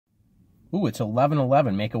Ooh, it's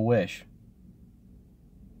 11:11. Make a wish.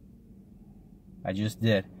 I just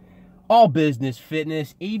did. All Business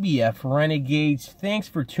Fitness, ABF Renegades. Thanks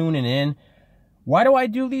for tuning in. Why do I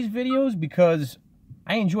do these videos? Because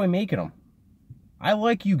I enjoy making them. I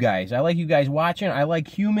like you guys. I like you guys watching. I like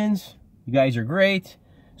humans. You guys are great.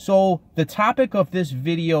 So the topic of this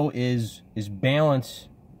video is balance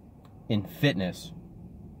in fitness.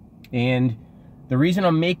 And the reason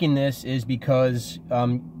I'm making this is because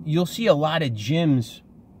you'll see a lot of gyms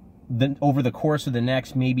over the course of the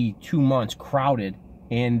next maybe 2 months crowded,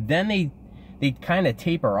 and then they kind of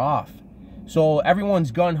taper off. So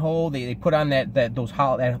everyone's gun-ho. They put on those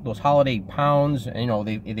holiday pounds. You know,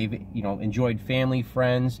 they've enjoyed family,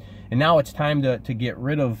 friends, and now it's time to get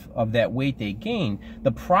rid of that weight they gained.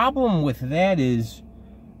 The problem with that is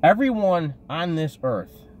everyone on this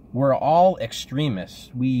earth, we're all extremists.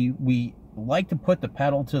 We like to put the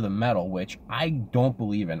pedal to the metal, which I don't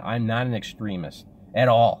believe in. I'm not an extremist at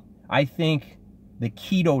all. I think the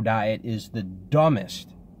keto diet is the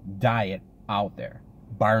dumbest diet out there,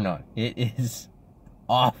 bar none. It is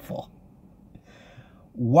awful.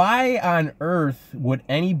 Why on earth would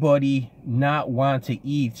anybody not want to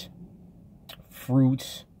eat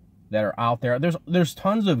fruits that are out there? There's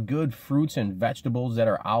tons of good fruits and vegetables that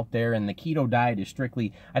are out there, and the keto diet is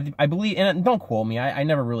strictly, I believe, and don't quote me, I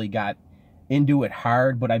never really got into it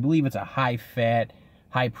hard, but I believe it's a high-fat,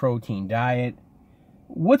 high-protein diet.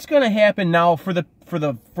 What's going to happen now for the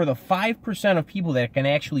 5% of people that can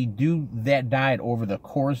actually do that diet over the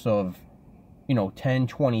course of, 10,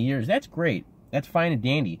 20 years? That's great. That's fine and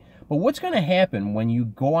dandy. But what's going to happen when you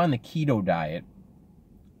go on the keto diet,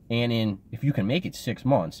 and if you can make it 6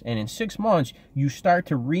 months, and in 6 months you start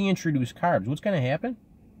to reintroduce carbs? What's going to happen?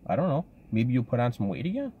 I don't know. Maybe you'll put on some weight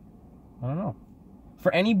again? I don't know.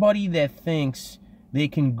 For anybody that thinks they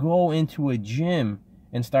can go into a gym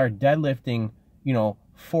and start deadlifting,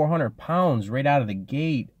 400 pounds right out of the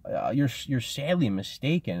gate, you're sadly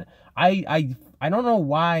mistaken. I don't know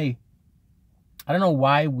why. I don't know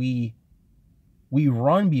why we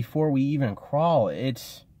run before we even crawl.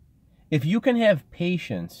 It's, if you can have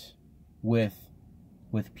patience with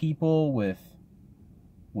people, with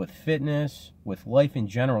fitness, with life in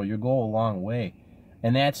general, you'll go a long way.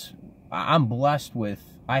 And I'm blessed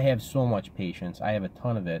with, I have so much patience. I have a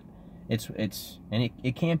ton of it. And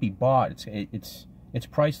it can't be bought. It's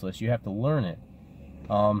priceless. You have to learn it.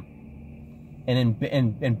 And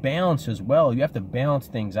in balance as well. You have to balance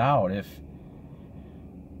things out. If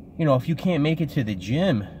you can't make it to the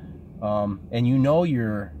gym, and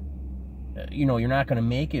you're not going to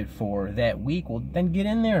make it for that week, well, then get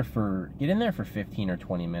in there for 15 or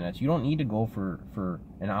 20 minutes. You don't need to go for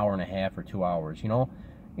an hour and a half or 2 hours,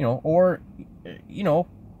 or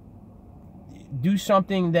do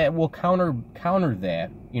something that will counter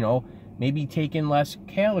that, maybe take in less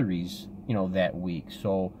calories, that week.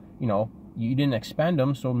 So, you didn't expend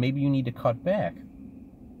them, so maybe you need to cut back.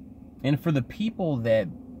 And for the people that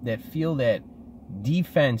feel that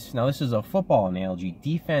defense, now this is a football analogy,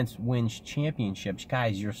 defense wins championships,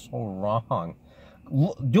 guys, you're so wrong.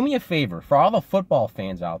 Do me a favor, for all the football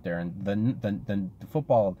fans out there and the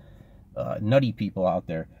football nutty people out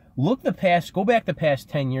there, go back the past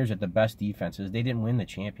 10 years at the best defenses. They didn't win the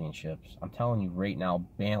championships. I'm telling you right now,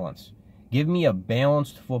 balance. Give me a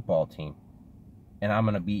balanced football team, and I'm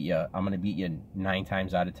gonna beat you. I'm gonna beat you 9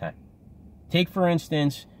 times out of 10. Take, for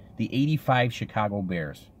instance, the '85 Chicago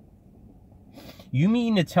Bears. You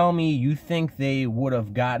mean to tell me you think they would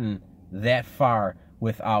have gotten that far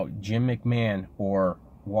without Jim McMahon or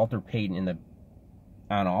Walter Payton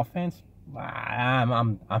on offense?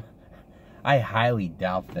 I highly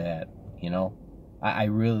doubt that. I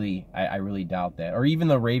really doubt that. Or even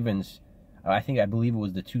the Ravens. I believe it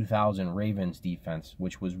was the 2000 Ravens defense,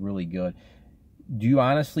 which was really good. Do you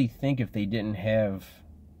honestly think if they didn't have,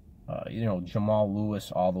 Jamal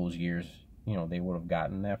Lewis all those years, they would have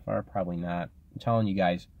gotten that far? Probably not. I'm telling you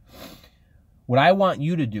guys, what I want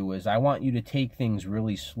you to do is I want you to take things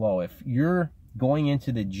really slow. If you're going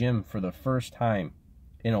into the gym for the first time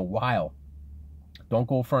in a while, don't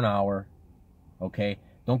go for an hour, okay?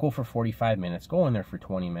 Don't go for 45 minutes. Go in there for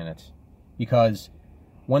 20 minutes. Because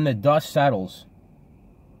when the dust settles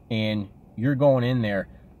and you're going in there,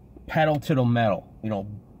 pedal to the metal,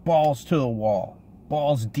 balls to the wall,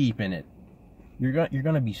 balls deep in it, you're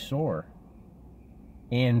going to be sore.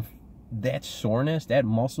 And that soreness, that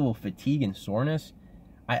muscle fatigue and soreness,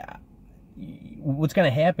 what's going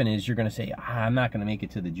to happen is you're going to say, I'm not going to make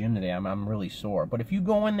it to the gym today. I'm really sore. But if you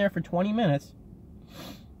go in there for 20 minutes,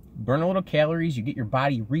 burn a little calories, you get your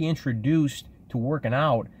body reintroduced to working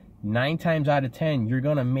out, 9 times out of 10, you're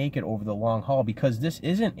going to make it over the long haul, because this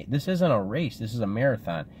isn't a race. This is a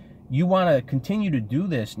marathon. You want to continue to do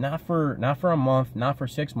this, not for a month, not for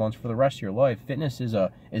 6 months, for the rest of your life. Fitness is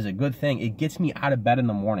a good thing. It gets me out of bed in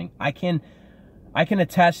the morning. I can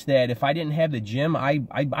attest that if I didn't have the gym, I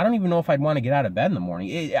don't even know if I'd want to get out of bed in the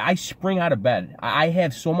morning. I spring out of bed. I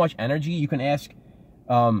have so much energy. You can ask,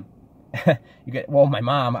 well, my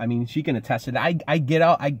mom, I mean, she can attest to that. I get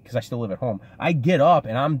out, because I still live at home. I get up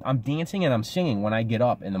and I'm dancing and I'm singing when I get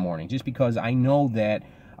up in the morning, just because I know that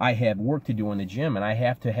I have work to do in the gym, and I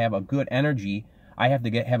have to have a good energy. I have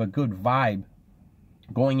to have a good vibe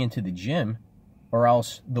going into the gym, or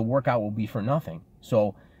else the workout will be for nothing.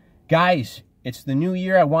 So, guys, it's the new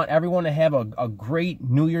year. I want everyone to have a great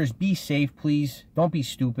New Year's. Be safe, please. Don't be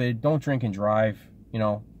stupid. Don't drink and drive. You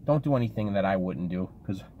know, don't do anything that I wouldn't do,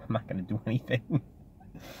 because I'm not going to do anything.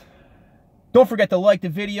 Don't forget to like the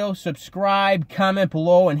video, subscribe, comment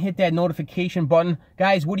below, and hit that notification button.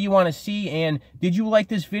 Guys, what do you want to see? And did you like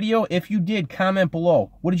this video? If you did, comment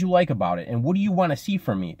below. What did you like about it? And what do you want to see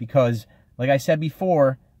from me? Because, like I said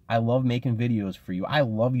before, I love making videos for you. I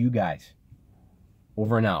love you guys.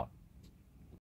 Over and out.